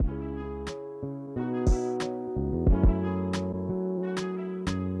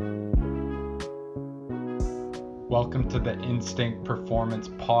Welcome to the Instinct Performance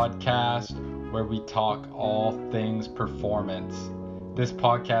Podcast, where we talk all things performance. This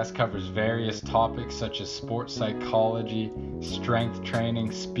podcast covers various topics such as sports psychology, strength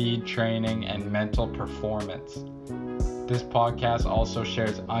training, speed training, and mental performance. This podcast also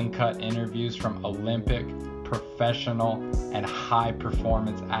shares uncut interviews from Olympic, professional, and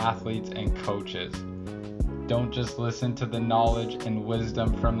high-performance athletes and coaches. Don't just listen to the knowledge and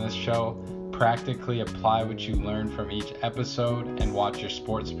wisdom from this show. Practically apply what you learn from each episode and watch your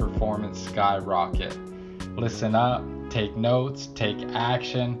sports performance skyrocket. Listen up, take notes, take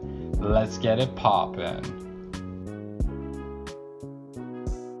action. Let's get it poppin'.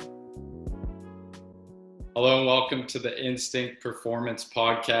 Hello and welcome to the Instinct Performance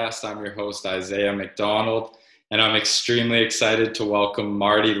Podcast. I'm your host, Isaiah McDonald, and I'm extremely excited to welcome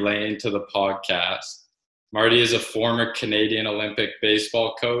Marty Lane to the podcast. Marty is a former Canadian Olympic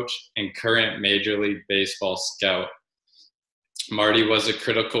baseball coach and current Major League Baseball scout. Marty was a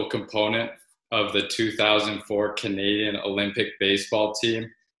critical component of the 2004 Canadian Olympic baseball team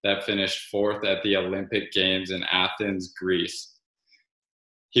that finished fourth at the Olympic Games in Athens, Greece.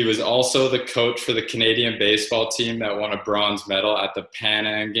 He was also the coach for the Canadian baseball team that won a bronze medal at the Pan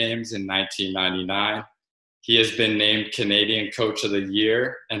Am Games in 1999. He has been named Canadian Coach of the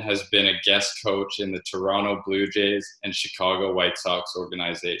Year and has been a guest coach in the Toronto Blue Jays and Chicago White Sox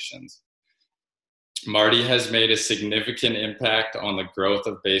organizations. Marty has made a significant impact on the growth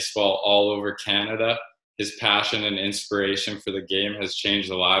of baseball all over Canada. His passion and inspiration for the game has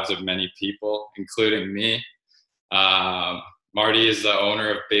changed the lives of many people, including me. Marty is the owner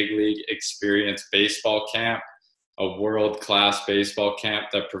of Big League Experience Baseball Camp, a world-class baseball camp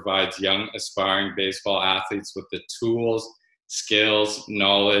that provides young aspiring baseball athletes with the tools, skills,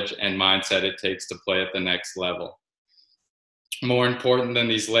 knowledge, and mindset it takes to play at the next level. More important than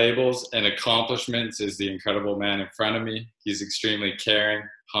these labels and accomplishments is the incredible man in front of me. He's extremely caring,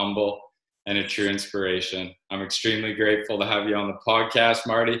 humble, and a true inspiration. I'm extremely grateful to have you on the podcast,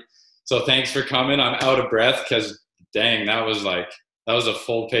 Marty. So thanks for coming. I'm out of breath because, dang, that was a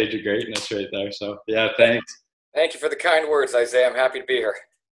full page of greatness right there. So, yeah, thanks. Thank you for the kind words, Isaiah. I'm happy to be here.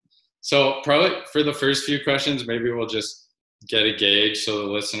 So probably for the first few questions, maybe we'll just get a gauge so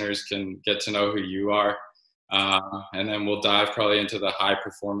the listeners can get to know who you are. And then we'll dive probably into the high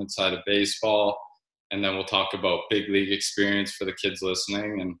performance side of baseball. And then we'll talk about big league experience for the kids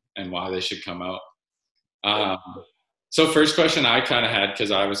listening and why they should come out. So first question I kind of had,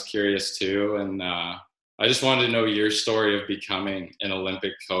 because I was curious too. And I just wanted to know your story of becoming an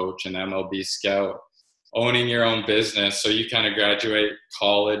Olympic coach, an MLB scout, owning your own business. So you kind of graduate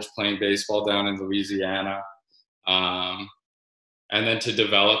college playing baseball down in Louisiana, and then to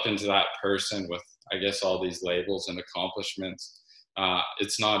develop into that person with, I guess, all these labels and accomplishments,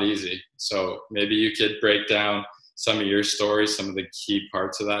 it's not easy. So maybe you could break down some of your stories, some of the key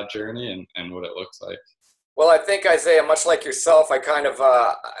parts of that journey and what it looks like. Well, I think, Isaiah, much like yourself, I kind of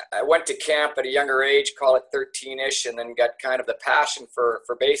I went to camp at a younger age, call it 13-ish, and then got kind of the passion for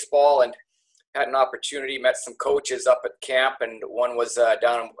baseball and had an opportunity, met some coaches up at camp, and one was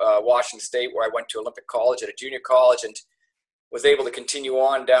down in Washington State, where I went to Olympic College at a junior college, and was able to continue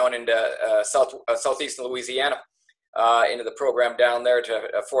on down into southeastern Louisiana into the program down there to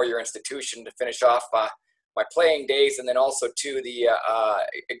a four-year institution to finish off my playing days, and then also to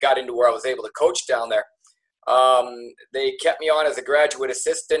it got into where I was able to coach down there. They kept me on as a graduate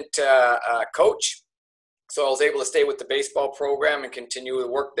assistant coach. So I was able to stay with the baseball program and continue to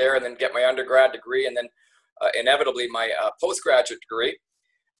work there and then get my undergrad degree and then inevitably my postgraduate degree.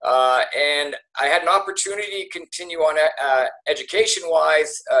 And I had an opportunity to continue on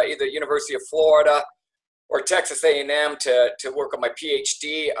education-wise, either University of Florida or Texas A&M to work on my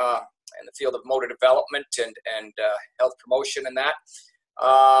PhD in the field of motor development and health promotion and that.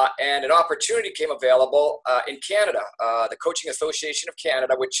 And an opportunity came available in Canada, the Coaching Association of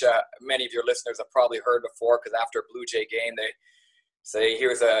Canada, which many of your listeners have probably heard before, because after a Blue Jay game, they say,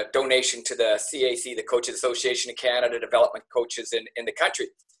 here's a donation to the CAC, the Coaches Association of Canada, development coaches in the country.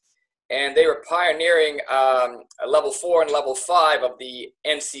 And they were pioneering level 4 and level 5 of the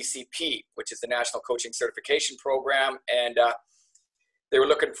NCCP, which is the National Coaching Certification Program. And they were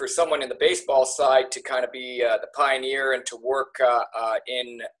looking for someone in the baseball side to kind of be the pioneer and to work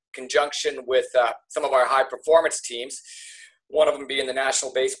in conjunction with some of our high performance teams, one of them being the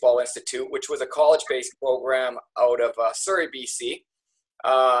National Baseball Institute, which was a college-based program out of Surrey, BC,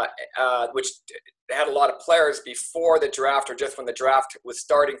 which had a lot of players before the draft or just when the draft was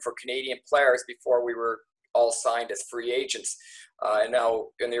starting for Canadian players before we were all signed as free agents. And now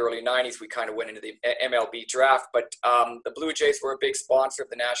in the early 90s, we kind of went into the MLB draft. But the Blue Jays were a big sponsor of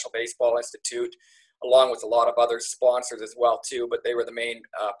the National Baseball Institute. along with a lot of other sponsors as well too, but they were the main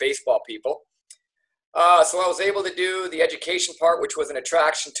baseball people. So I was able to do the education part, which was an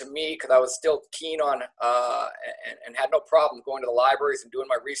attraction to me because I was still keen on and had no problem going to the libraries and doing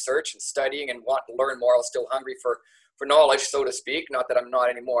my research and studying and wanting to learn more. I was still hungry for knowledge, so to speak. Not that I'm not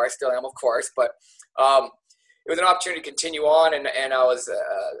anymore. I still am, of course. But it was an opportunity to continue on, and I was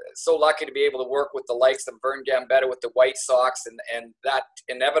so lucky to be able to work with the likes of Vern Gambetta with the White Sox, and that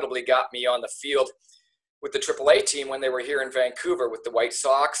inevitably got me on the field with the AAA team when they were here in Vancouver with the White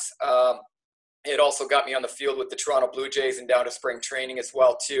Sox. It also got me on the field with the Toronto Blue Jays and down to spring training as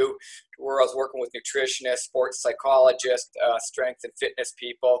well too, where I was working with nutritionists, sports psychologists, strength and fitness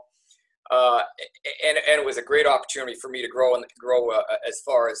people, and it was a great opportunity for me to grow as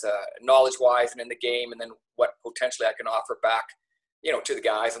far as knowledge-wise and in the game, and then what potentially I can offer back, to the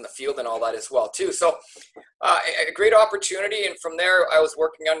guys on the field and all that as well too. So a great opportunity, and from there I was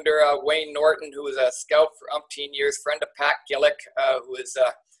working under Wayne Norton, who was a scout for umpteen years, friend of Pat Gillick, who is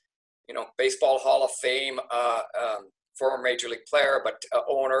Baseball Hall of Fame, former Major League player, but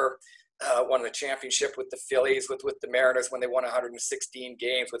owner, won the championship with the Phillies, with the Mariners when they won 116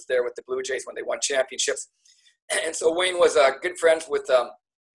 games, was there with the Blue Jays when they won championships. And so Wayne was good friends with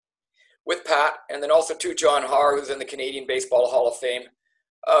Pat, and then also too John Harr, who's in the Canadian Baseball Hall of Fame,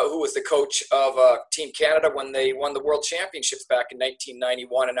 who was the coach of Team Canada when they won the World Championships back in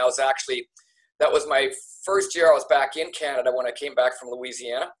 1991. And that was my first year I was back in Canada when I came back from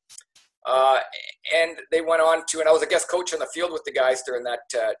Louisiana. And they went on to, and I was a guest coach on the field with the guys during that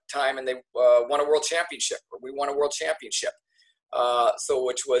time, and they won a world championship. We won a world championship,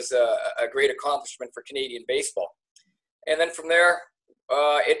 which was a great accomplishment for Canadian baseball. And then from there,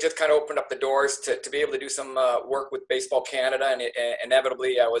 it just kind of opened up the doors to be able to do some work with Baseball Canada, and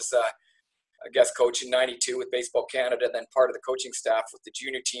inevitably I was a guest coach in 92 with Baseball Canada, then part of the coaching staff with the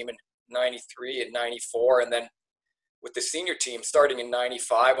junior team in 93 and 94, and then with the senior team starting in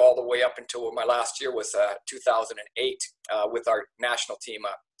 95 all the way up until my last year was 2008 with our national team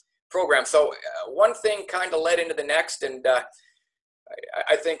program. So one thing kind of led into the next, and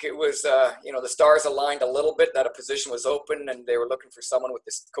I think it was, the stars aligned a little bit that a position was open and they were looking for someone with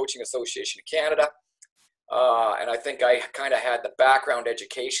this Coaching Association of Canada. And I think I kind of had the background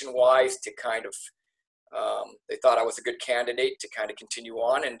education-wise to kind of, they thought I was a good candidate to kind of continue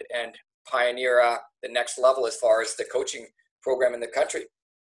on and pioneer the next level as far as the coaching program in the country.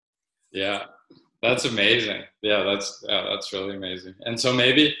 Yeah, that's amazing. Yeah, that's really amazing. And so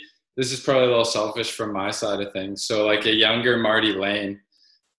maybe this is probably a little selfish from my side of things. So like a younger Marty Lane,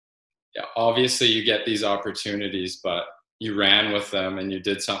 yeah, obviously you get these opportunities, but you ran with them and you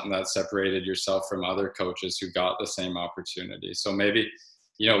did something that separated yourself from other coaches who got the same opportunity. So maybe,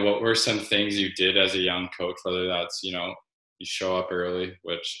 what were some things you did as a young coach, whether that's, you show up early,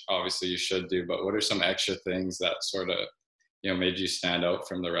 which obviously you should do, but what are some extra things that sort of, made you stand out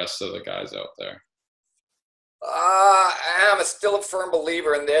from the rest of the guys out there? I am still a firm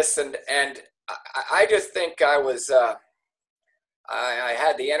believer in this, and I just think I was, I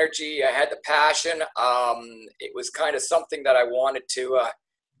had the energy, I had the passion. It was kind of something that I wanted to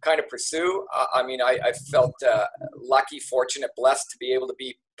kind of pursue. I felt lucky, fortunate, blessed to be able to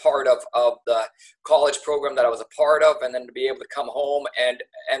be part of the college program that I was a part of, and then to be able to come home and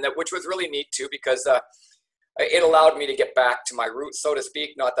that, which was really neat too, because it allowed me to get back to my roots, so to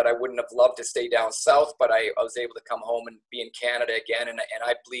speak. Not that I wouldn't have loved to stay down south, but I was able to come home and be in Canada again, and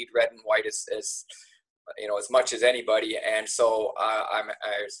I bleed red and white as much as anybody, and so I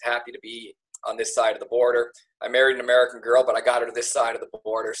was happy to be on this side of the border. I married an American girl, but I got her to this side of the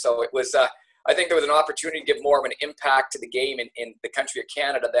border, so it was. I think there was an opportunity to give more of an impact to the game in the country of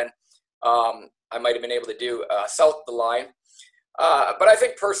Canada than I might have been able to do south of the line. But I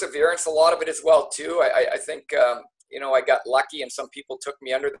think perseverance, a lot of it as well too. I think I got lucky, and some people took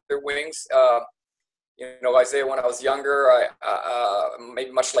me under their wings. Isaiah, when I was younger,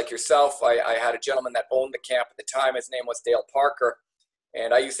 maybe much like yourself, I had a gentleman that owned the camp at the time. His name was Dale Parker,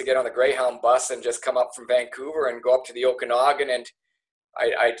 and I used to get on the Greyhound bus and just come up from Vancouver and go up to the Okanagan, and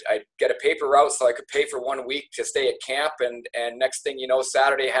I'd get a paper route so I could pay for 1 week to stay at camp. And next thing you know,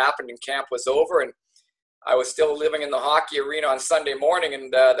 Saturday happened and camp was over, and I was still living in the hockey arena on Sunday morning,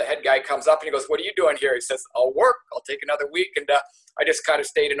 and the head guy comes up and he goes, "What are you doing here?" He says, "I'll work. I'll take another week." And I just kind of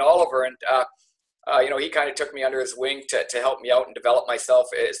stayed in Oliver, and he kind of took me under his wing to help me out and develop myself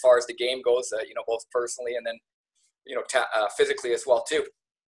as far as the game goes, both personally and then, physically as well too.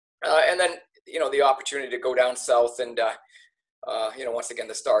 And then, the opportunity to go down south and, once again,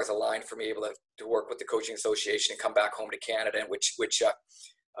 the stars aligned for me able to work with the Coaching Association and come back home to Canada, and which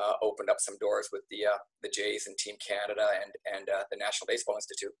opened up some doors with the Jays and Team Canada and the National Baseball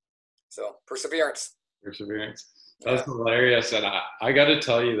Institute. So perseverance. Perseverance. That's hilarious. And I got to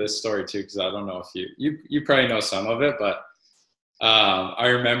tell you this story too, because I don't know if you probably know some of it, but I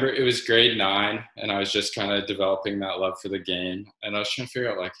remember it was grade 9 and I was just kind of developing that love for the game. And I was trying to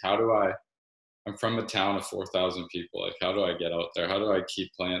figure out, like, I'm from a town of 4,000 people. Like, how do I get out there? How do I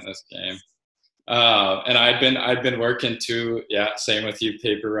keep playing this game? And I'd been working too. Yeah. Same with you,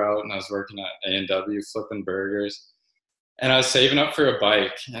 paper route. And I was working at A&W flipping burgers, and I was saving up for a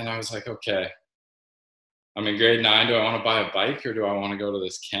bike. And I was like, okay, I'm in grade 9. Do I want to buy a bike or do I want to go to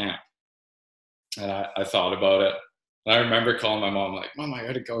this camp? And I thought about it. And I remember calling my mom, like, Mom, I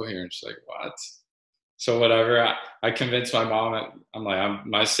got to go here. And she's like, what? So whatever, I convinced my mom. I'm like,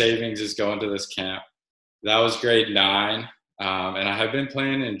 my savings is going to this camp. That was grade 9. And I had been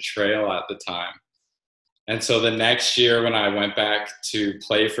playing in trail at the time. And so the next year when I went back to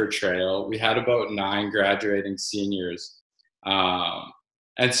play for trail, we had about 9 graduating seniors.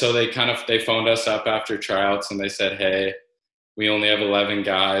 And so they phoned us up after tryouts and they said, hey, we only have 11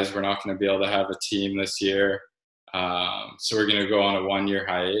 guys. We're not going to be able to have a team this year. So we're going to go on a 1-year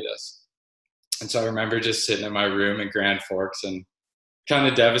hiatus. And so I remember just sitting in my room in Grand Forks and kind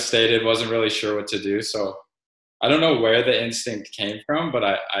of devastated, wasn't really sure what to do. So I don't know where the instinct came from, but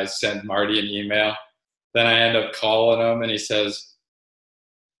I sent Marty an email. Then I end up calling him and he says,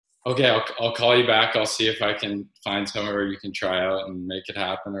 okay, I'll call you back. I'll see if I can find somewhere where you can try out and make it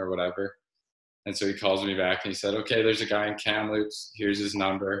happen or whatever. And so he calls me back and he said, okay, there's a guy in Kamloops. Here's his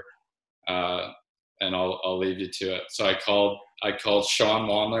number. And I'll leave you to it. So I called Sean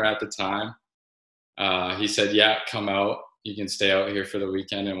Wandler at the time. He said, yeah, come out. You can stay out here for the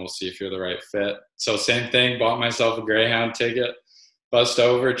weekend and we'll see if you're the right fit. So same thing, bought myself a Greyhound ticket, bussed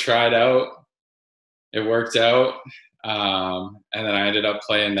over, tried out. It worked out. And then I ended up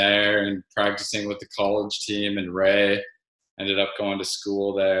playing there and practicing with the college team in Ray. Ended up going to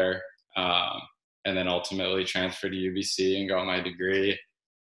school there. And then ultimately transferred to UBC and got my degree.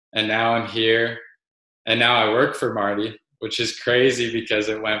 And now I'm here. And now I work for Marty, which is crazy because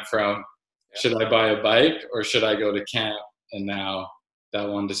it went from, should I buy a bike or should I go to camp? And now that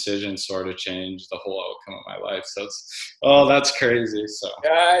one decision sort of changed the whole outcome of my life. So that's crazy. So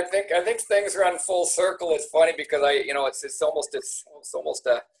yeah, I think things run full circle. It's funny because it's almost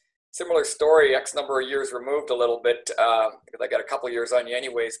a similar story. X number of years removed a little bit because I got a couple of years on you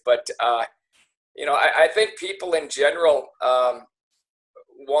anyways. But I think people in general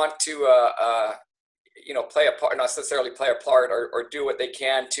want to play a part, not necessarily play a part or do what they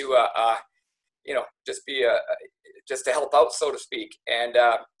can to just to help out, so to speak. And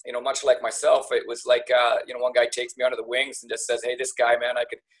much like myself, it was like one guy takes me under the wings and just says, hey, this guy, man,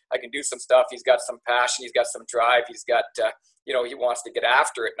 I can do some stuff. He's got some passion, he's got some drive, he's got he wants to get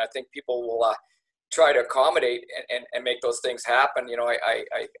after it. And I think people will try to accommodate and make those things happen. I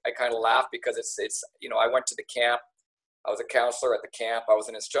kind of laugh because it's I went to the camp. I was a counselor at the camp. I was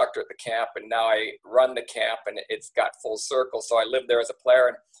an instructor at the camp, and now I run the camp, and it's got full circle. So I lived there as a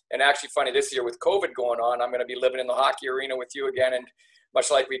player, and actually, funny, this year with COVID going on, I'm going to be living in the hockey arena with you again, and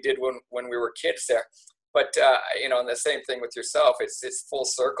much like we did when we were kids there. But and the same thing with yourself. It's full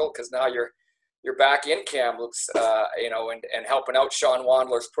circle because now you're back in Kamloops, and helping out Sean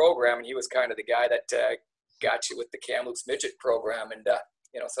Wandler's program, and he was kind of the guy that got you with the Kamloops midget program, and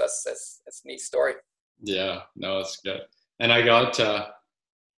so that's a neat story. Yeah, no, it's good. And I'm going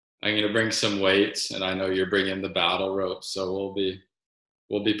to bring some weights, and I know you're bringing the battle ropes, so we'll be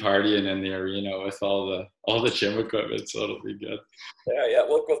partying in the arena with all the gym equipment, so it'll be good. Yeah,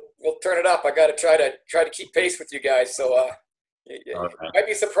 we'll turn it up. I got to try to keep pace with you guys, so you might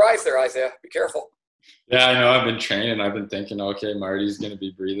be surprised there, Isaiah. Be careful. Yeah, I know. I've been training. I've been thinking, okay, Marty's going to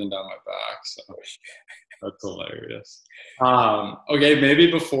be breathing down my back, so that's hilarious. Okay,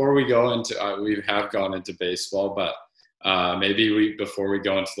 maybe before we go into we have gone into baseball, but before we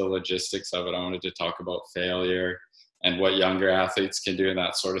go into the logistics of it, I wanted to talk about failure and what younger athletes can do and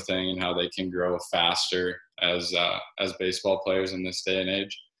that sort of thing, and how they can grow faster as baseball players in this day and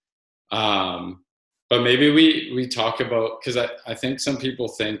age. But maybe we talk about, because I think some people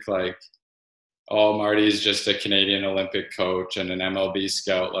think like, oh, Marty's just a Canadian Olympic coach and an MLB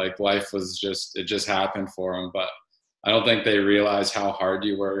scout. Like life it just happened for him. But I don't think they realize how hard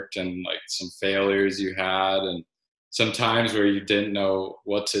you worked and like some failures you had and some times where you didn't know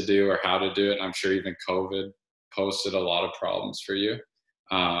what to do or how to do it. And I'm sure even COVID posted a lot of problems for you.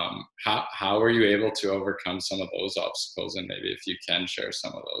 How were you able to overcome some of those obstacles? And maybe if you can share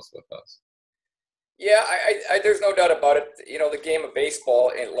some of those with us. Yeah, I there's no doubt about it. The game of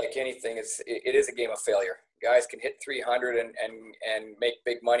baseball, and like anything, it is a game of failure. Guys can hit 300 and make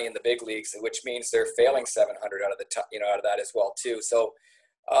big money in the big leagues, which means they're failing 700 out of that as well too. So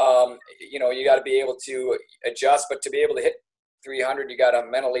You got to be able to adjust, but to be able to hit 300, you got to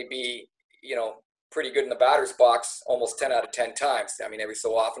mentally be, pretty good in the batter's box almost 10 out of 10 times. I mean, every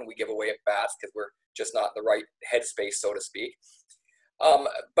so often we give away at bats because we're just not in the right headspace, so to speak.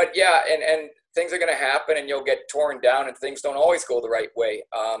 But yeah, and things are going to happen, and you'll get torn down, and things don't always go the right way.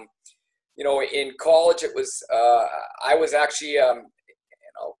 In college, it was I was actually,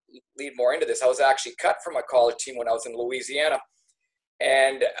 I'll lead more into this. I was actually cut from my college team when I was in Louisiana.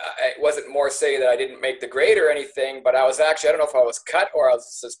 And it wasn't more say that I didn't make the grade or anything, but I was actually, I don't know if I was cut or I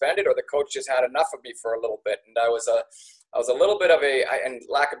was suspended or the coach just had enough of me for a little bit. And I was a little bit of and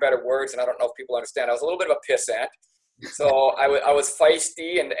lack of better words, and I don't know if people understand, I was a little bit of a pissant. So I was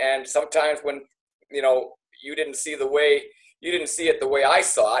feisty, and sometimes when, you didn't see it the way I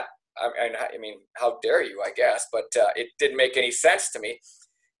saw it. I mean, how dare you, I guess, but it didn't make any sense to me.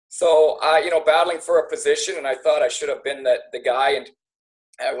 So, battling for a position, and I thought I should have been the guy, and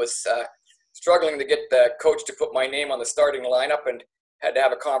I was struggling to get the coach to put my name on the starting lineup, and had to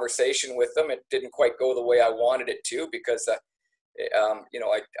have a conversation with him. It didn't quite go the way I wanted it to because,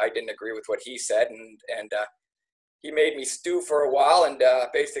 I didn't agree with what he said, and he made me stew for a while, and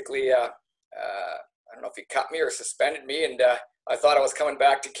basically, I don't know if he cut me or suspended me, and I thought I was coming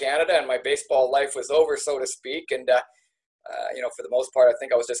back to Canada, and my baseball life was over, so to speak, and for the most part, I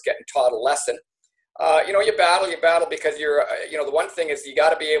think I was just getting taught a lesson. You battle because you're, the one thing is you got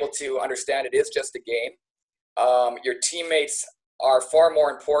to be able to understand it is just a game. Your teammates are far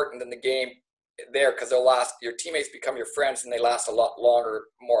more important than the game there because your teammates become your friends and they last a lot longer,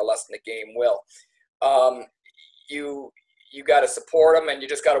 more or less, than the game will. You got to support them, and you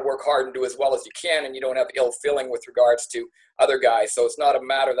just got to work hard and do as well as you can, and you don't have ill feeling with regards to other guys. So it's not a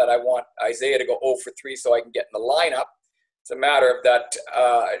matter that I want Isaiah to go 0 for 3 so I can get in the lineup. It's a matter of that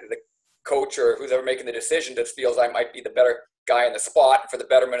the coach or who's ever making the decision just feels I might be the better guy in the spot for the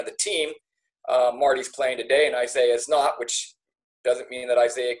betterment of the team. Marty's playing today and Isaiah is not, which doesn't mean that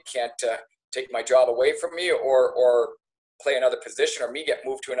Isaiah can't take my job away from me or play another position or me get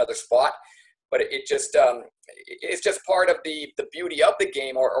moved to another spot. But it's just part of the beauty of the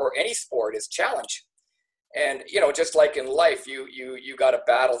game or any sport is challenge. And, just like in life, you got to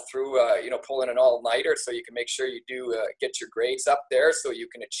battle through, pulling an all-nighter so you can make sure you do get your grades up there so you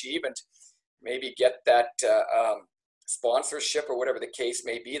can achieve and maybe get that sponsorship or whatever the case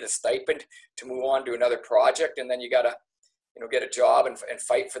may be, the stipend to move on to another project. And then you got to, get a job and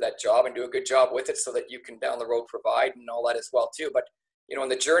fight for that job and do a good job with it so that you can down the road provide and all that as well too. But, in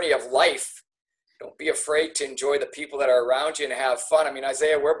the journey of life, don't be afraid to enjoy the people that are around you and have fun. I mean,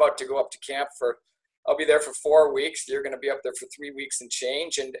 Isaiah, we're about to go up to camp I'll be there for 4 weeks. You're going to be up there for 3 weeks and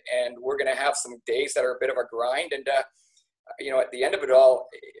change. And we're going to have some days that are a bit of a grind. And, at the end of it all,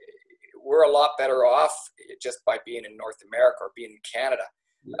 we're a lot better off just by being in North America or being in Canada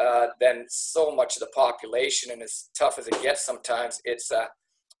than so much of the population. And as tough as it gets sometimes,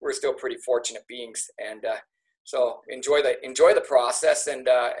 we're still pretty fortunate beings. And so enjoy the process. And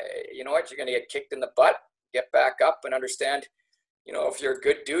you know what? You're going to get kicked in the butt, get back up and understand, if you're a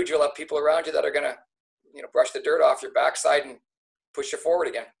good dude, you'll have people around you that are going to, brush the dirt off your backside and push you forward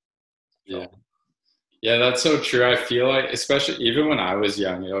again. Yeah. Yeah, that's so true. I feel like, especially even when I was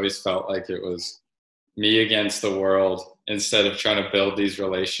young, it always felt like it was me against the world instead of trying to build these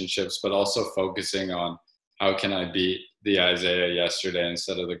relationships, but also focusing on how can I beat the Isaiah yesterday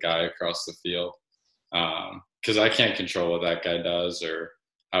instead of the guy across the field. Because I can't control what that guy does or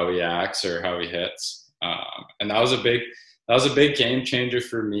how he acts or how he hits. And that was a big game changer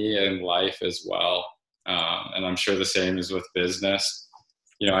for me in life as well. And I'm sure the same is with business.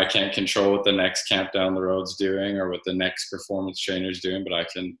 I can't control what the next camp down the road's doing or what the next performance trainer's doing, but I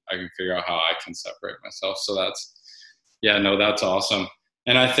can figure out how I can separate myself. So that's awesome.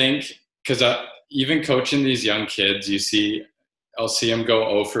 And I think because even coaching these young kids, I'll see them go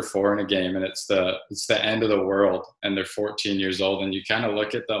 0 for 4 in a game, and it's the end of the world, and they're 14 years old, and you kind of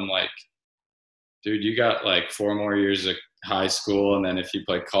look at them like, dude, you got like 4 more years of high school, and then if you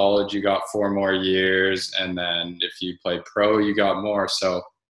play college, you got 4 more years, and then if you play pro, you got more. So,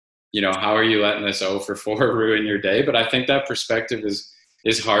 how are you letting this 0 for 4 ruin your day? But I think that perspective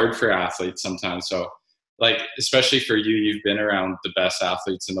is hard for athletes sometimes. So, like, especially for you, you've been around the best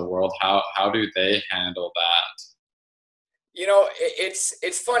athletes in the world. How do they handle that?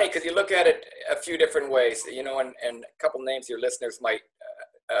 It's funny because you look at it a few different ways, and a couple names your listeners might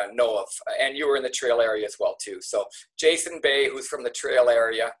know of, and you were in the Trail area as well too. So Jason Bay, who's from the Trail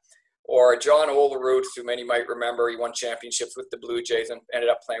area, or John Olerud, who many might remember, he won championships with the Blue Jays and ended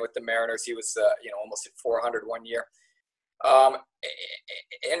up playing with the Mariners. He was, almost at 400 one year. Um,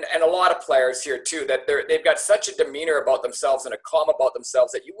 and a lot of players here too, that they've got such a demeanor about themselves and a calm about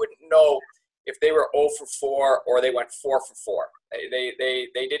themselves that you wouldn't know if they were 0 for 4 or they went 4 for 4. They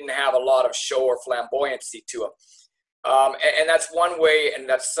didn't have a lot of show or flamboyancy to them. And that's one way, and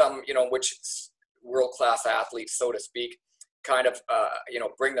that's some, which world-class athletes, so to speak, kind of,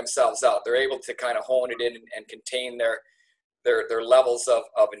 bring themselves out. They're able to kind of hone it in and contain their levels of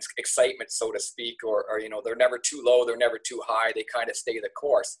excitement, so to speak, or they're never too low, they're never too high. They kind of stay the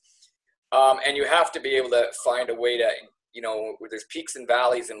course. And you have to be able to find a way to, there's peaks and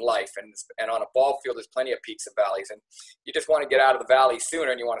valleys in life, and on a ball field, there's plenty of peaks and valleys, and you just want to get out of the valley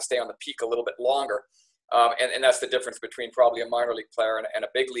sooner, and you want to stay on the peak a little bit longer. And that's the difference between probably a minor league player and a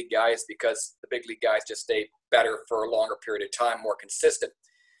big league guy, is because the big league guys just stay better for a longer period of time, more consistent.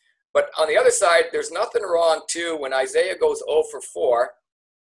 But on the other side, there's nothing wrong too when Isaiah goes 0 for 4,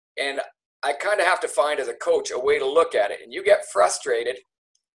 and I kind of have to find as a coach a way to look at it. And you get frustrated,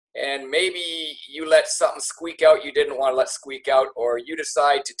 and maybe you let something squeak out you didn't want to let squeak out, or you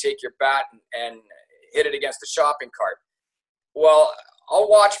decide to take your bat and hit it against the shopping cart. Well, I'll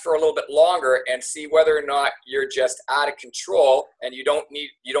watch for a little bit longer and see whether or not you're just out of control and you don't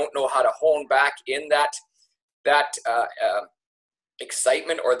know how to hone back in that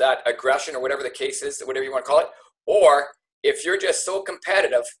excitement or that aggression or whatever the case is, whatever you want to call it, or if you're just so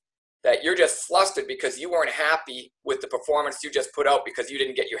competitive that you're just flustered because you weren't happy with the performance you just put out because you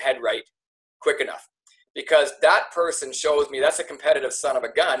didn't get your head right quick enough. Because that person shows me that's a competitive son of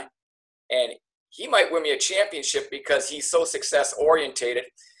a gun, and he might win me a championship because he's so success orientated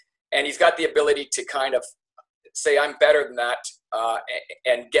and he's got the ability to kind of say, I'm better than that,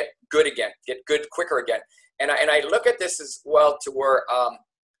 and get good again, get good quicker again. And I look at this as well to where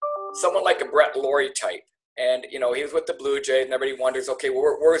someone like a Brett Laurie type, and he was with the Blue Jays, and everybody wonders, okay,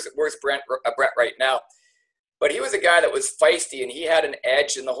 well, where's Brett right now? But he was a guy that was feisty, and he had an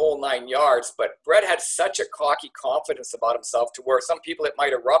edge in the whole 9 yards. But Brett had such a cocky confidence about himself to where some people it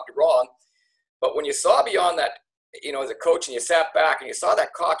might have rubbed wrong. But when you saw beyond that, as a coach, and you sat back and you saw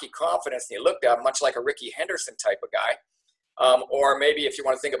that cocky confidence, and you looked at him much like a Ricky Henderson type of guy, or maybe if you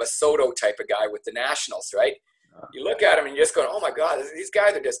want to think of a Soto type of guy with the Nationals, right? You look at him and you're just going, oh my God, these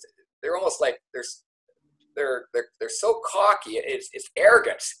guys are they're almost like they're so cocky. It's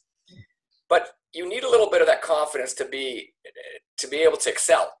arrogance. But you need a little bit of that confidence to be able to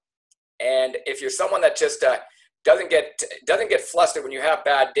excel. And if you're someone that just doesn't get flustered when you have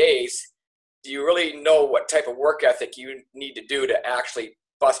bad days, do you really know what type of work ethic you need to do to actually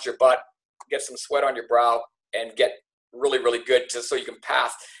bust your butt, get some sweat on your brow, and get really, really good just so you can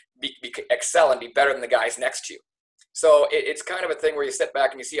pass, excel, and be better than the guys next to you? So it's kind of a thing where you sit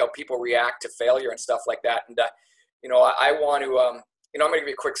back and you see how people react to failure and stuff like that. And, I want to, I'm going to give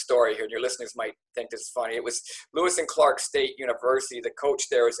you a quick story here, and your listeners might think this is funny. It was Lewis and Clark State University. The coach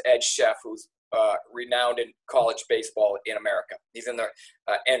there was Ed Sheff, who's renowned in college baseball in America. He's in the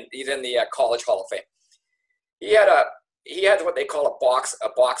College Hall of Fame. He had what they call a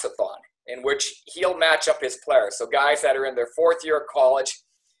boxathon, in which he'll match up his players. So guys that are in their 4th year of college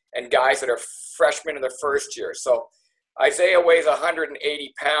and guys that are freshmen in their 1st year. So Isaiah weighs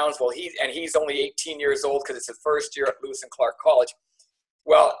 180 pounds. Well, he's only 18 years old because it's his 1st year at Lewis and Clark College.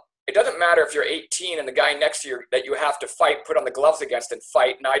 Well, it doesn't matter if you're 18 and the guy next to you that you have to fight, put on the gloves against and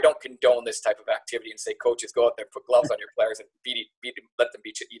fight. And I don't condone this type of activity and say, coaches, go out there, put gloves on your players and let them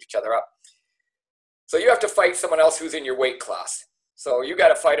eat each other up. So you have to fight someone else who's in your weight class. So you got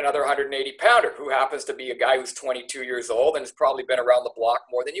to fight another 180 pounder who happens to be a guy who's 22 years old and has probably been around the block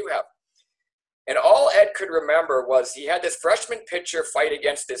more than you have. And all Ed could remember was he had this freshman pitcher fight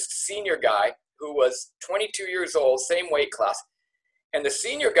against this senior guy who was 22 years old, same weight class. And the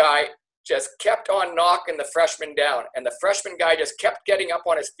senior guy just kept on knocking the freshman down. And the freshman guy just kept getting up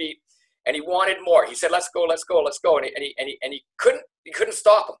on his feet, and he wanted more. He said, let's go, let's go, let's go. And he couldn't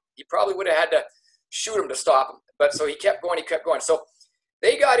stop him. He probably would have had to shoot him to stop him. But so he kept going, So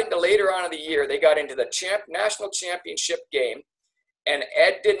they got into later on in the year, they got into the national championship game, and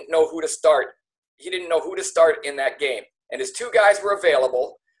Ed didn't know who to start. He didn't know who to start in that game. And his 2 guys were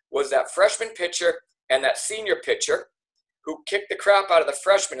available, was that freshman pitcher and that senior pitcher, who kicked the crap out of the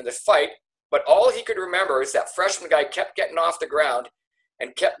freshman in the fight. But all he could remember is that freshman guy kept getting off the ground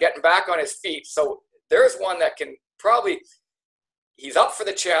and kept getting back on his feet. So there's one that can he's up for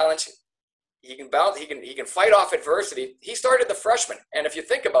the challenge. He can bounce, he can fight off adversity. He started the freshman. And if you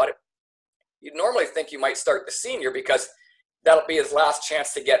think about it, you'd normally think you might start the senior because that'll be his last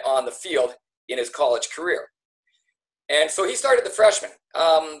chance to get on the field in his college career. And so he started the freshman.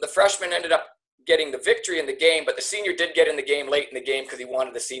 The freshman ended up getting the victory in the game, but the senior did get in the game late in the game because he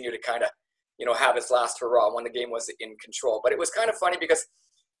wanted the senior to kind of, have his last hurrah when the game was in control. But it was kind of funny because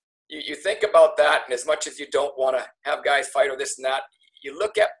you think about that, and as much as you don't want to have guys fight or this and that, you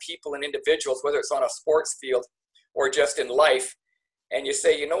look at people and individuals, whether it's on a sports field or just in life, and you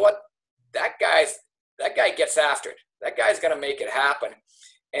say, you know what, that guy gets after it. That guy's going to make it happen.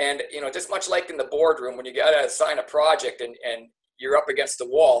 And, just much like in the boardroom, when you got to assign a project and you're up against the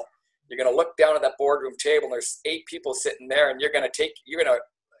wall, you're going to look down at that boardroom table and there's 8 people sitting there, and you're going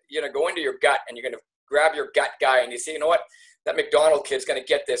to go into your gut and you're going to grab your gut guy and you say, you know what, that McDonald kid's going to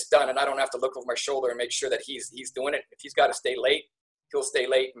get this done, and I don't have to look over my shoulder and make sure that he's doing it. If he's got to stay late, he'll stay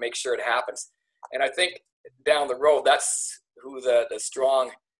late and make sure it happens. And I think down the road, that's who the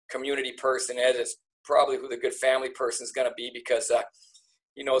strong community person is. It's probably who the good family person is going to be, because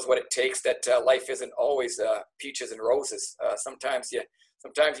he knows what it takes, that life isn't always peaches and roses. Sometimes you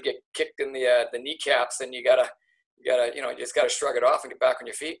get kicked in the kneecaps, and you just gotta shrug it off and get back on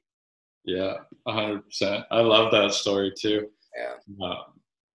your feet. Yeah, 100%. I love that story too. Yeah.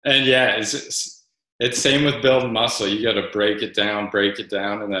 And yeah, it's same with building muscle. You got to break it down,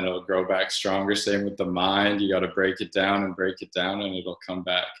 and then it'll grow back stronger. Same with the mind. You got to break it down, and it'll come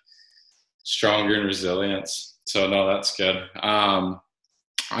back stronger and resilience. So no, that's good.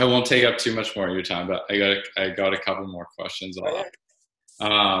 I won't take up too much more of your time, but I got a couple more questions.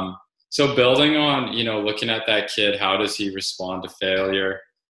 So building on, looking at that kid, how does he respond to failure?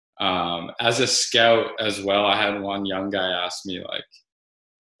 As a scout as well, I had one young guy ask me, like,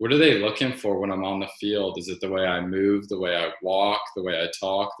 what are they looking for when I'm on the field? Is it the way I move, the way I walk, the way I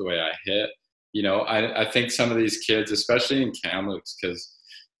talk, the way I hit? I think some of these kids, especially in Kamloops, because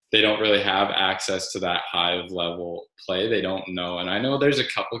they don't really have access to that high of level play, they don't know. And I know there's a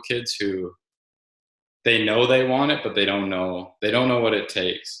couple kids who they know they want it, but they don't know what it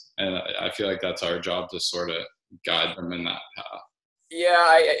takes. And I feel like that's our job to sort of guide them in that path.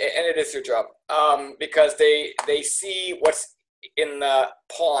 Yeah, and it is your job, because they see what's in the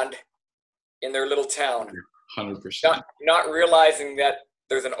pond in their little town. 100%. Not realizing that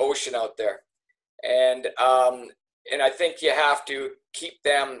there's an ocean out there, and I think you have to keep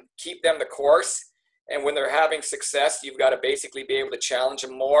them the course. And when they're having success, you've got to basically be able to challenge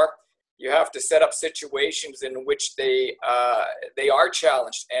them more. You have to set up situations in which they are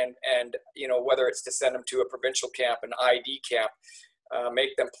challenged, and whether it's to send them to a provincial camp, an ID camp.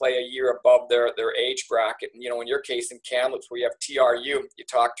 Make them play a year above their age bracket. And, in your case in Kamloops, where you have TRU, you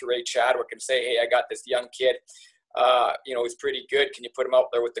talk to Ray Chadwick and say, hey, I got this young kid, he's pretty good. Can you put him out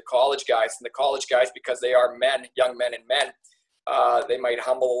there with the college guys? And the college guys, because they are men, young men and men, they might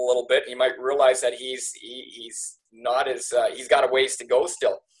humble a little bit. You might realize that he's not as, he's got a ways to go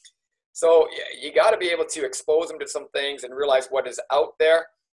still. So you got to be able to expose them to some things and realize what is out there.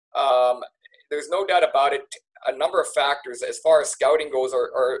 There's no doubt about it. A number of factors as far as scouting goes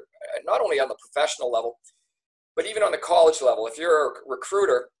are not only on the professional level, but even on the college level. If you're a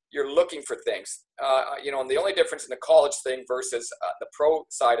recruiter, you're looking for things. And the only difference in the college thing versus the pro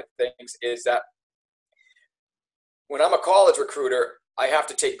side of things is that when I'm a college recruiter, I have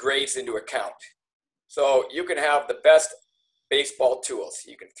to take grades into account. So you can have the best baseball tools.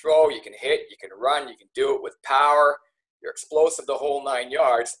 You can throw, you can hit, you can run, you can do it with power. You're explosive the whole 9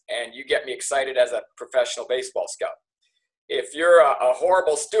 yards, and you get me excited as a professional baseball scout. If you're a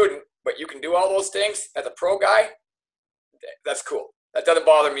horrible student, but you can do all those things as a pro guy, that's cool. That doesn't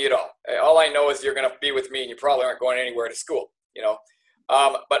bother me at all. All I know is you're going to be with me, and you probably aren't going anywhere to school,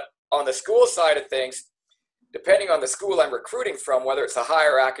 But on the school side of things, depending on the school I'm recruiting from, whether it's a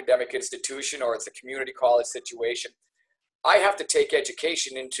higher academic institution or it's a community college situation, I have to take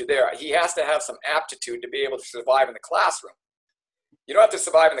education into there. He has to have some aptitude to be able to survive in the classroom. You don't have to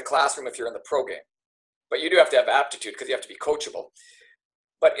survive in the classroom if you're in the pro game, but you do have to have aptitude because you have to be coachable.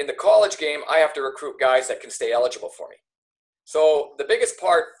 But in the college game, I have to recruit guys that can stay eligible for me. So the biggest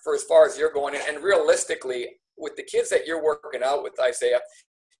part for as far as you're going, and realistically, with the kids that you're working out with, Isaiah,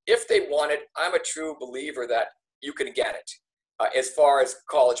 if they want it, I'm a true believer that you can get it as far as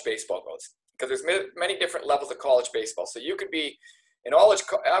college baseball goes. Because there's many different levels of college baseball. So you could be an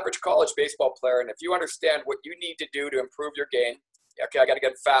average college baseball player, and if you understand what you need to do to improve your game, okay, I got to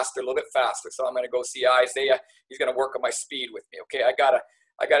get faster, a little bit faster. So I'm going to go see Isaiah. He's going to work on my speed with me. Okay, I got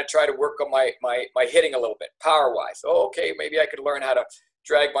to try to work on my hitting a little bit, power-wise. Oh, okay, maybe I could learn how to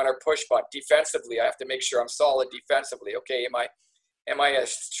drag bunt or push bunt. Defensively, I have to make sure I'm solid defensively. Okay, am I a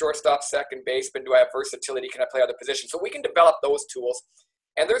shortstop, second baseman? Do I have versatility? Can I play other positions? So we can develop those tools.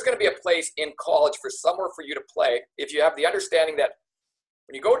 And there's going to be a place in college for somewhere for you to play if you have the understanding that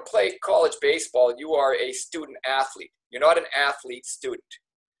when you go to play college baseball, you are a student athlete. You're not an athlete student.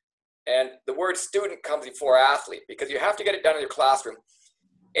 And the word student comes before athlete because you have to get it done in your classroom.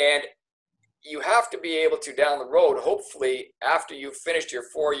 And you have to be able to, down the road, hopefully after you've finished your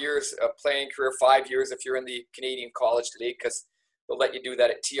 4 years of playing career, 5 years if you're in the Canadian College League, because they'll let you do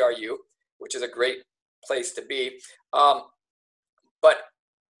that at TRU, which is a great place to be. But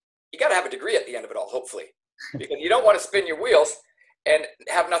you got to have a degree at the end of it all, hopefully, because you don't want to spin your wheels and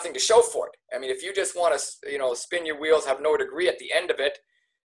have nothing to show for it. I mean, if you just want to, spin your wheels, have no degree at the end of it,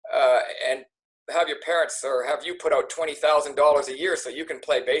 and have your parents or have you put out $20,000 a year so you can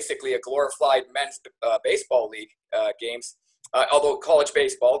play basically a glorified men's baseball league games, although college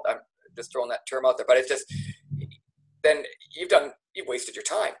baseball, I'm just throwing that term out there, but it's just, then you've wasted your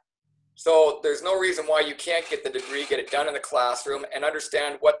time. So there's no reason why you can't get the degree, get it done in the classroom, and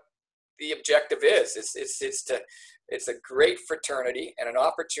understand what the objective is. It's a great fraternity and an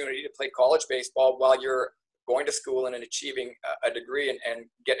opportunity to play college baseball while you're going to school and achieving a degree and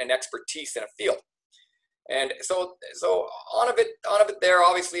getting an expertise in a field. And so on of it there,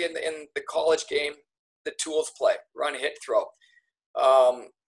 obviously in the college game, the tools play, run, hit, throw.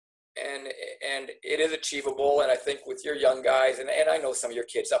 And it is achievable. And I think with your young guys, and I know some of your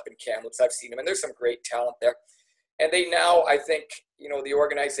kids up in Kamloops, I've seen them, and there's some great talent there. And they now, I think, the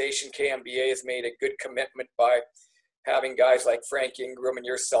organization KMBA has made a good commitment by having guys like Frank Ingram and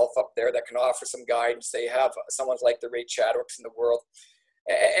yourself up there that can offer some guidance. They have someone like the Ray Chadwicks in the world,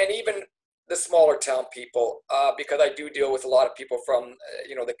 and even the smaller town people, because I do deal with a lot of people from,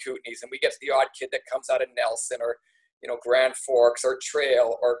 the Kootenays, and we get the odd kid that comes out of Nelson or, Grand Forks or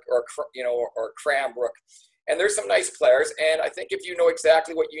Trail or Cranbrook. And there's some nice players. And I think if you know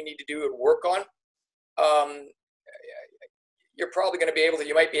exactly what you need to do and work on, you're probably going to be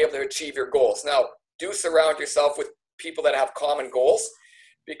you might be able to achieve your goals. Now, do surround yourself with people that have common goals,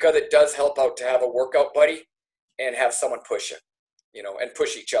 because it does help out to have a workout buddy and have someone push you, and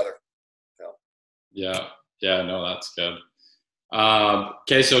push each other. So. Yeah, no, that's good.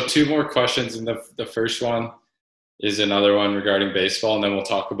 Okay, so 2 more questions, and the first one is another one regarding baseball, and then we'll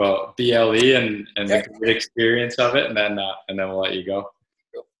talk about BLE and the great experience of it, and then we'll let you go.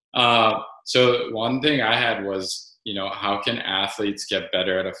 Cool. So one thing I had was, how can athletes get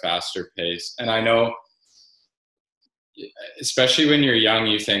better at a faster pace? And I know, especially when you're young,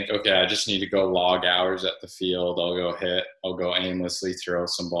 you think, okay, I just need to go log hours at the field. I'll go hit. I'll go aimlessly throw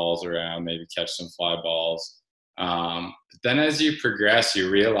some balls around, maybe catch some fly balls. But then as you progress, you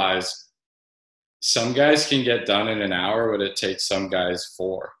realize some guys can get done in an hour what it takes some guys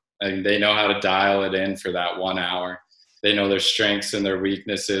 4. And they know how to dial it in for that 1 hour. They know their strengths and their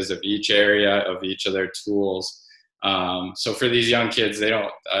weaknesses of each area, of each of their tools. So for these young kids, they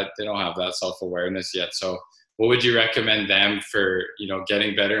don't have that self-awareness yet. So what would you recommend them for,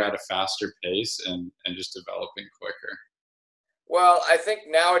 getting better at a faster pace and just developing quicker? Well, I think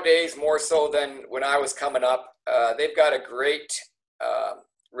nowadays more so than when I was coming up, they've got a great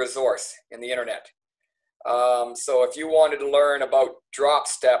resource in the internet. So if you wanted to learn about drop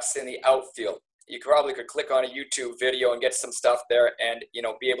steps in the outfield, you probably could click on a YouTube video and get some stuff there and,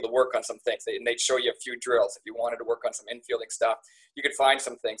 be able to work on some things. And they'd show you a few drills. If you wanted to work on some infielding stuff, you could find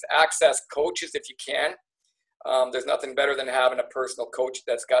some things. Access coaches if you can. There's nothing better than having a personal coach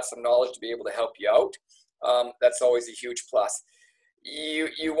that's got some knowledge to be able to help you out. That's always a huge plus.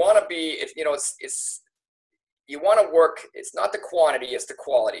 You want to be, you want to work, it's not the quantity, it's the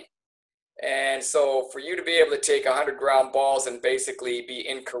quality. And so for you to be able to take 100 ground balls and basically be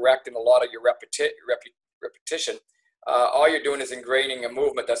incorrect in a lot of your repetition, all you're doing is ingraining a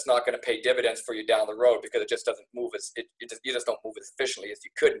movement that's not going to pay dividends for you down the road, because it just doesn't move you just don't move as efficiently as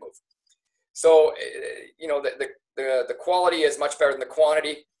you could move. So, the quality is much better than the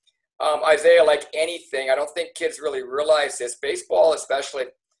quantity. Isaiah, like anything, I don't think kids really realize this. Baseball especially,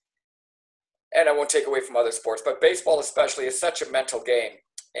 and I won't take away from other sports, but baseball especially is such a mental game.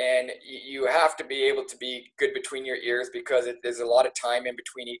 And you have to be able to be good between your ears, because there's a lot of time in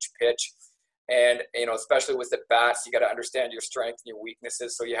between each pitch. And, especially with the bats, you got to understand your strengths and your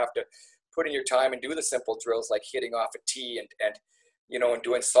weaknesses. So you have to put in your time and do the simple drills like hitting off a tee and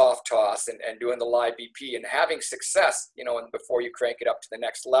doing soft toss and doing the live BP and having success, and before you crank it up to the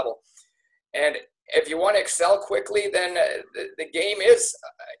next level. And if you want to excel quickly, then the game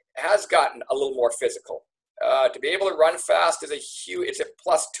has gotten a little more physical. To be able to run fast is it's a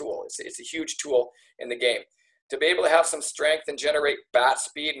plus tool. It's a huge tool in the game. To be able to have some strength and generate bat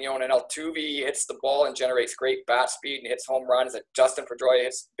speed, and an Altuve hits the ball and generates great bat speed and hits home runs. And Justin Pedroia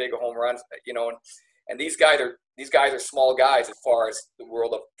hits big home runs, and these guys are small guys as far as the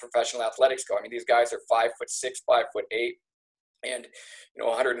world of professional athletics go. I mean, these guys are 5'6", 5'8", and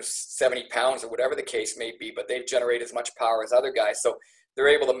 170 pounds or whatever the case may be, but they've generated as much power as other guys. So they're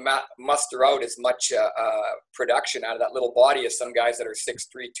able to muster out as much production out of that little body as some guys that are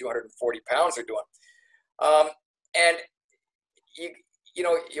 6'3", 240 pounds are doing. And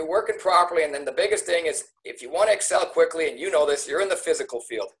you're working properly. And then the biggest thing is, if you want to excel quickly, and you know this, you're in the physical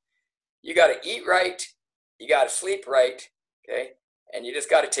field, you got to eat right, you got to sleep right, okay? And you just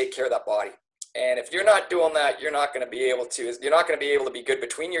got to take care of that body. And if you're not doing that, you're not going to be able to be good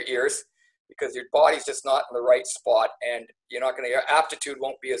between your ears, because your body's just not in the right spot, and your aptitude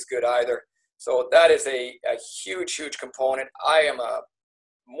won't be as good either. So that is a huge, huge component. I am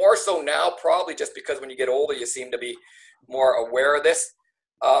more so now, probably just because when you get older, you seem to be more aware of this.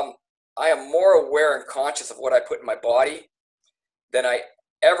 I am more aware and conscious of what I put in my body than I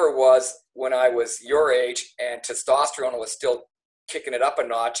ever was when I was your age, and testosterone was still kicking it up a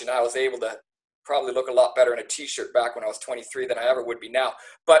notch, and I was able to probably look a lot better in a t-shirt back when I was 23 than I ever would be now.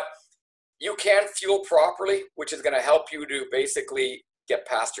 But you can fuel properly, which is going to help you to basically get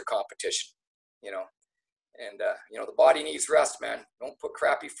past your competition, and the body needs rest, man. Don't put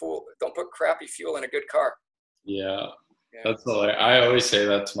crappy fuel in a good car. Yeah. That's hilarious. I always say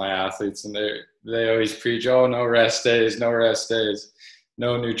that to my athletes, and they always preach, "Oh, no rest days,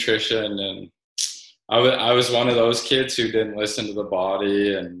 no nutrition." And I was one of those kids who didn't listen to the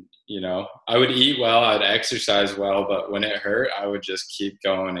body, and I would eat well, I'd exercise well, but when it hurt, I would just keep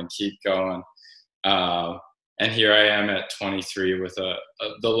going and keep going. And here I am at 23 with the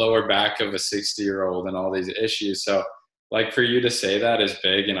lower back of a 60-year-old and all these issues. So, like, for you to say that is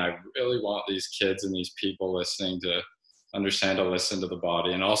big, and I really want these kids and these people listening to understand to listen to the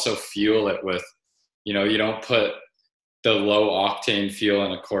body, and also fuel it with, you don't put the low octane fuel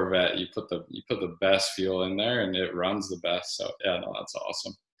in a Corvette. You put the best fuel in there, and it runs the best. So yeah, no, that's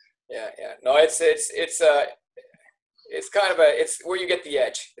awesome. Yeah. No, it's where you get the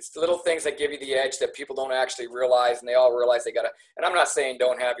edge. It's the little things that give you the edge that people don't actually realize, and they all realize they gotta. And I'm not saying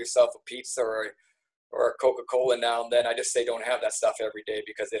don't have yourself a pizza or a Coca-Cola now and then. I just say don't have that stuff every day,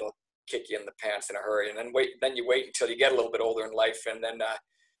 because it'll kick you in the pants in a hurry. And then you wait until you get a little bit older in life, and then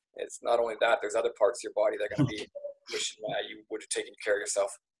it's not only that, there's other parts of your body that are going to be wishing you would have taken care of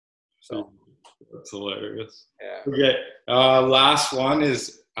yourself. So that's hilarious. Yeah. Okay. Last one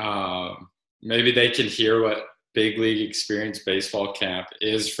is maybe they can hear what Big League Experience Baseball Camp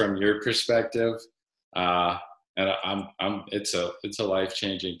is from your perspective. And it's a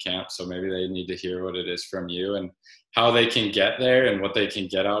life-changing camp, so maybe they need to hear what it is from you, and how they can get there, and what they can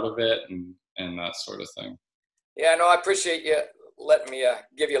get out of it, and that sort of thing. Yeah, no, I appreciate you letting me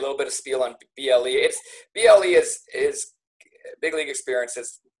give you a little bit of spiel on BLE. BLE is Big League Experience.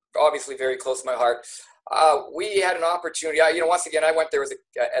 It's obviously very close to my heart. We had an opportunity. Once again, I went there as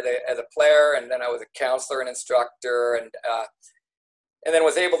a player, and then I was a counselor and instructor, and then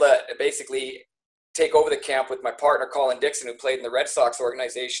was able to basically take over the camp with my partner Colin Dixon, who played in the Red Sox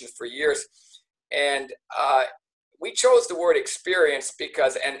organization for years. And we chose the word experience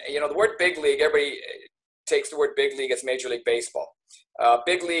because, the word big league, everybody takes the word big league as Major League Baseball.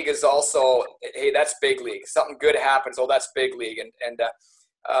 Big league is also, hey, that's big league. Something good happens, oh, that's big league. And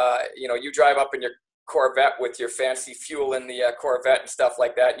you drive up in your Corvette with your fancy fuel in the Corvette and stuff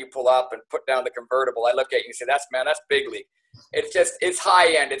like that. You pull up and put down the convertible. I look at you and say, that's big league. It's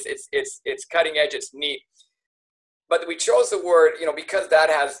high end. It's cutting edge. It's neat. But we chose the word, because that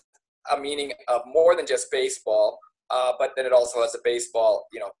has a meaning of more than just baseball. But then it also has a baseball,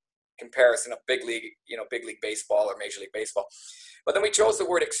 comparison of big league baseball or Major League Baseball. But then we chose the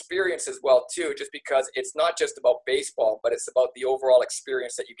word experience as well too, just because it's not just about baseball, but it's about the overall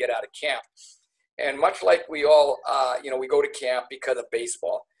experience that you get out of camp. And much like we all, we go to camp because of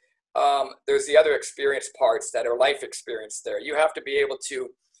baseball. There's the other experience parts that are life experience there. You have to be able to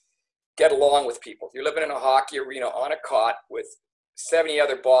get along with people. You're living in a hockey arena on a cot with 70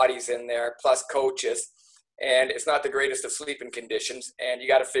 other bodies in there, plus coaches, and it's not the greatest of sleeping conditions, and you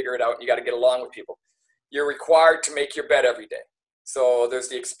got to figure it out, and you got to get along with people. You're required to make your bed every day. So there's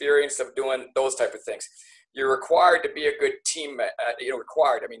the experience of doing those type of things. You're required to be a good teammate.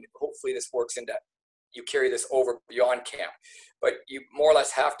 Required. I mean, hopefully this works into, you carry this over beyond camp, but you more or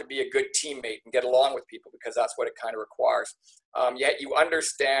less have to be a good teammate and get along with people, because that's what it kind of requires. Yet you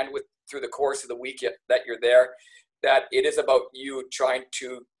understand through the course of the week that you're there, that it is about you trying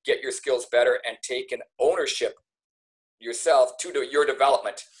to get your skills better and take an ownership yourself to your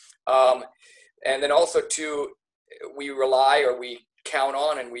development. And then also we rely, or we count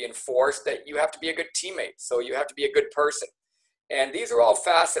on, and we enforce that you have to be a good teammate. So you have to be a good person. And these are all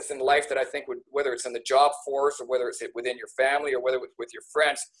facets in life that I think whether it's in the job force, or whether it's within your family, or whether it's with your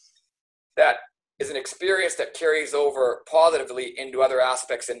friends, that is an experience that carries over positively into other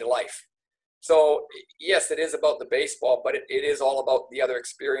aspects into life. So yes, it is about the baseball, but it is all about the other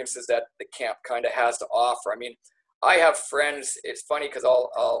experiences that the camp kind of has to offer. I mean, I have friends. It's funny because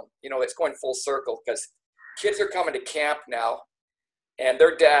I'll it's going full circle because kids are coming to camp now, and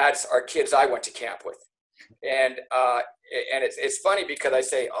their dads are kids I went to camp with, and it's funny because I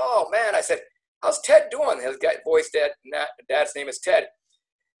say, oh man, I said, how's Ted doing? His boy's dad's name is Ted.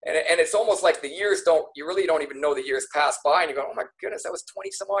 And it's almost like the years you really don't even know the years pass by, and you go, oh my goodness, that was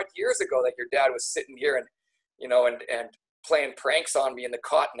 20 some odd years ago that your dad was sitting here and playing pranks on me in the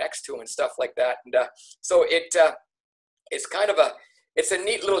cot next to him and stuff like that. And so it's kind of it's a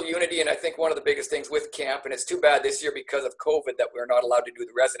neat little unity. And I think one of the biggest things with camp, and it's too bad this year because of COVID that we're not allowed to do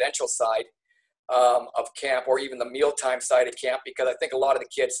the residential side of camp or even the mealtime side of camp, because I think a lot of the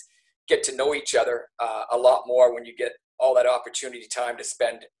kids get to know each other a lot more when you get all that opportunity time to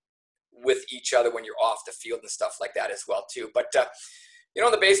spend with each other when you're off the field and stuff like that as well too. But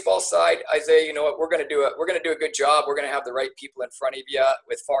on the baseball side, Isaiah, you know what, we're going to do a good job. We're going to have the right people in front of you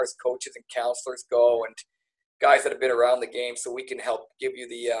as far as coaches and counselors go, and guys that have been around the game, so we can help give you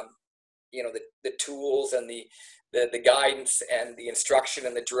the tools and the guidance and the instruction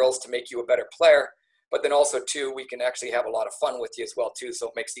and the drills to make you a better player. But then also too, we can actually have a lot of fun with you as well too. So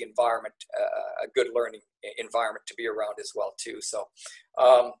it makes the environment a good learning environment to be around as well too. So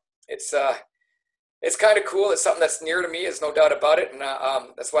it's kind of cool. It's something that's near to me, there's no doubt about it. And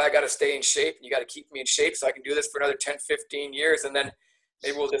that's why I got to stay in shape, and you got to keep me in shape so I can do this for another 10, 15 years. And then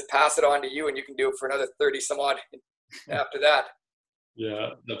maybe we'll just pass it on to you and you can do it for another 30 some odd after that.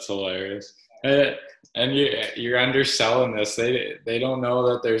 Yeah, that's hilarious. And you're underselling this. They don't know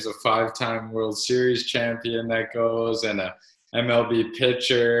that there's a 5-time World Series champion that goes, and a MLB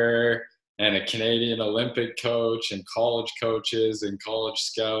pitcher, and a Canadian Olympic coach, and college coaches and college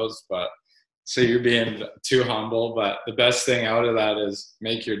scouts. But so you're being too humble. But the best thing out of that is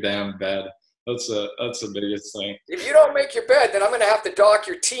make your damn bed. That's the biggest thing. If you don't make your bed, then I'm going to have to dock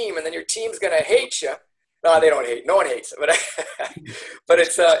your team, and then your team's going to hate you. No, they don't hate. No one hates it, but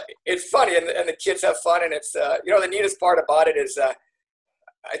it's funny, and the kids have fun, and it's the neatest part about it is I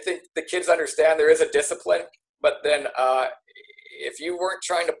think the kids understand there is a discipline, but then if you weren't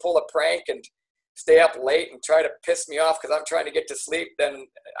trying to pull a prank and stay up late and try to piss me off because I'm trying to get to sleep, then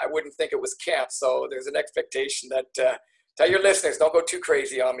I wouldn't think it was camp. So there's an expectation that tell your listeners, don't go too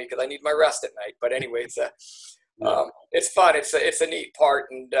crazy on me because I need my rest at night. But anyways. It's fun. It's a neat part,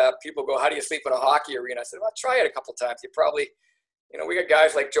 and people go, how do you sleep in a hockey arena? I said, well, try it a couple times. You probably, we got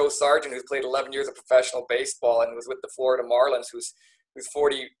guys like Joe Sargent, who's played 11 years of professional baseball and was with the Florida Marlins, who's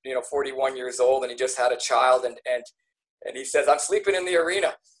 41 years old, and he just had a child, and he says, I'm sleeping in the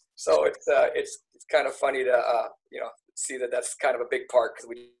arena. So it's kind of funny to see that that's kind of a big part, because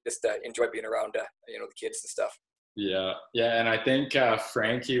we just enjoy being around the kids and stuff. Yeah, and I think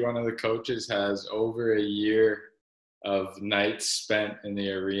Frankie, one of the coaches, has over a year of nights spent in the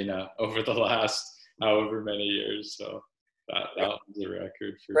arena over the last however many years. So that was a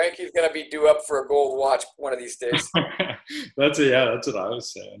record. Frankie's going to be due up for a gold watch one of these days. That's what I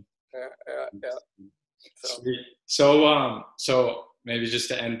was saying. Yeah. So maybe just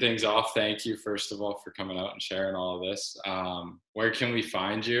to end things off, thank you first of all for coming out and sharing all of this. Where can we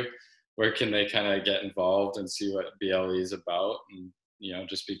find you? Where can they kind of get involved and see what BLE is about, and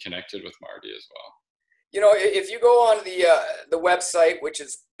just be connected with Marty as well? If you go on the website, which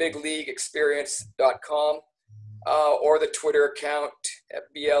is bigleagueexperience.com, or the Twitter account at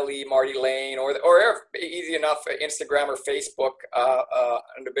BLE Marty Lane, or easy enough, Instagram or Facebook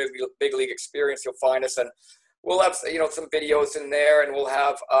under Big League Experience, you'll find us, and we'll have some videos in there, and we'll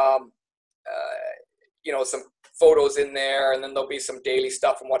have some photos in there, and then there'll be some daily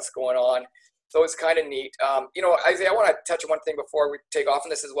stuff and what's going on. So it's kind of neat. Isaiah, I want to touch on one thing before we take off on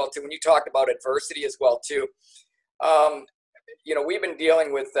this as well too. When you talked about adversity as well too, we've been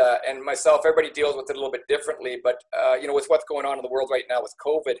dealing with, and myself, everybody deals with it a little bit differently, but with what's going on in the world right now with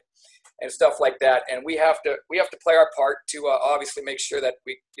COVID and stuff like that, and we have to play our part to obviously make sure that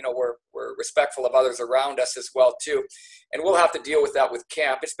we're respectful of others around us as well too, and we'll have to deal with that with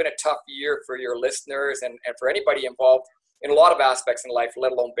camp. It's been a tough year for your listeners and for anybody involved in a lot of aspects in life,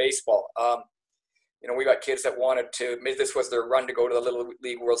 let alone baseball. We got kids that wanted to, maybe this was their run to go to the Little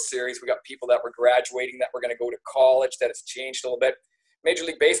League World Series. We got people that were graduating that were going to go to college, that it's changed a little bit. Major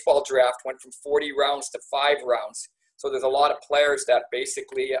League Baseball draft went from 40 rounds to 5 rounds. So there's a lot of players that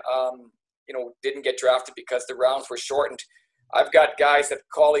basically, didn't get drafted because the rounds were shortened. I've got guys that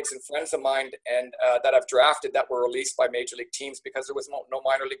colleagues and friends of mine and that I've drafted that were released by major league teams because there was no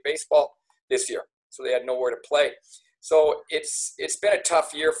minor league baseball this year. So they had nowhere to play. So it's been a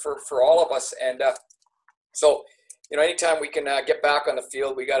tough year for all of us. And so, anytime we can get back on the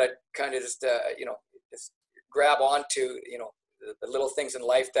field, we got to kind of just grab onto, the little things in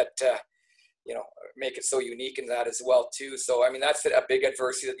life that, make it so unique in that as well too. So, I mean, that's a big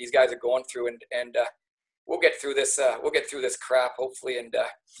adversity that these guys are going through, and we'll get through this. We'll get through this crap, hopefully. And,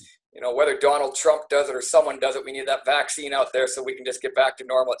 whether Donald Trump does it or someone does it, we need that vaccine out there so we can just get back to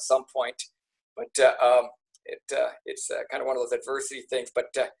normal at some point. But it's kind of one of those adversity things.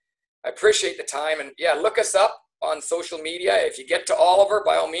 But I appreciate the time. And, yeah, look us up on social media. If you get to Oliver,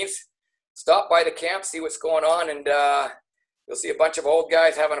 by all means, stop by the camp, see what's going on, and you'll see a bunch of old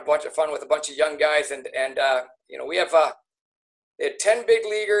guys having a bunch of fun with a bunch of young guys. And we have 10 big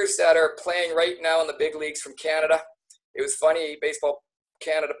leaguers that are playing right now in the big leagues from Canada. It was funny, Baseball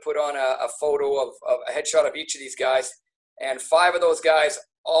Canada put on a photo of a headshot of each of these guys, and 5 of those guys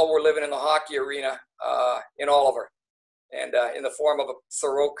all were living in the hockey arena in Oliver, and in the form of a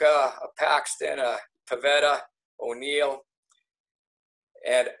Soroka, a Paxton, a Pavetta, O'Neill,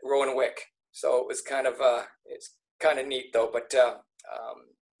 and Rowan Wick. So it was kind of it's kind of neat though. But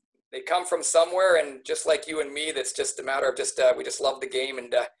they come from somewhere, and just like you and me, that's just a matter of we just love the game,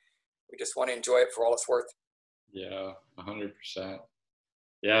 and we just want to enjoy it for all it's worth. Yeah, 100%.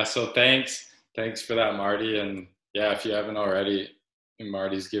 Yeah, so thanks for that, Marty. And yeah, if you haven't already,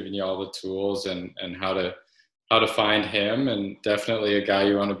 Marty's given you all the tools and how to find him, and definitely a guy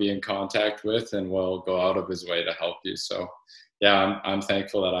you want to be in contact with, and will go out of his way to help you. So yeah, I'm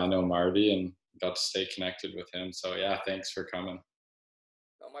thankful that I know Marty and got to stay connected with him. So yeah, thanks for coming.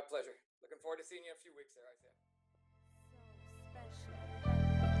 Oh, my pleasure. Looking forward to seeing you in a few weeks there,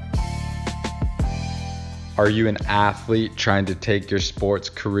 Are you an athlete trying to take your sports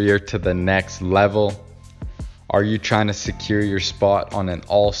career to the next level? Are you trying to secure your spot on an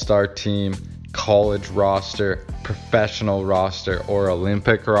all-star team, college roster, professional roster, or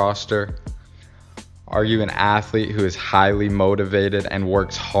Olympic roster? Are you an athlete who is highly motivated and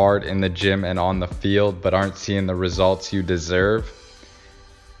works hard in the gym and on the field but aren't seeing the results you deserve?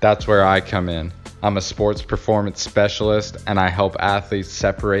 That's where I come in. I'm a sports performance specialist, and I help athletes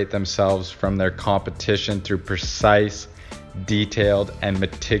separate themselves from their competition through precise, detailed, and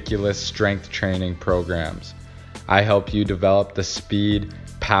meticulous strength training programs. I help you develop the speed,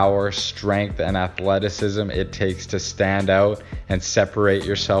 power, strength, and athleticism it takes to stand out and separate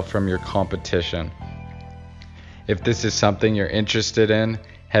yourself from your competition. If this is something you're interested in,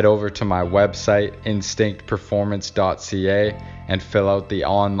 head over to my website, instinctperformance.ca, and fill out the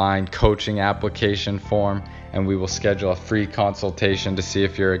online coaching application form, and we will schedule a free consultation to see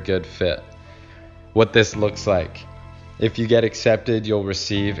if you're a good fit. What this looks like. If you get accepted, you'll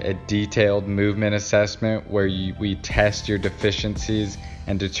receive a detailed movement assessment where we test your deficiencies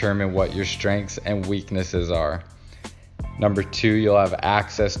and determine what your strengths and weaknesses are. Number 2, you'll have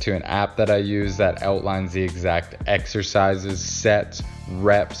access to an app that I use that outlines the exact exercises, sets,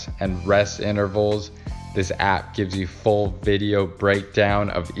 reps, and rest intervals. This app gives you full video breakdown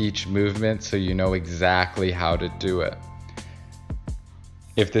of each movement so you know exactly how to do it.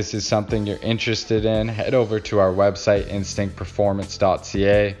 If this is something you're interested in, head over to our website,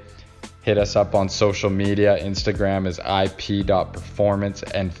 instinctperformance.ca. Hit us up on social media. Instagram is ip.performance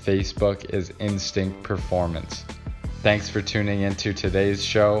and Facebook is Instinct Performance. Thanks for tuning into today's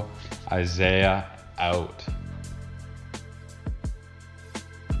show. Isaiah out.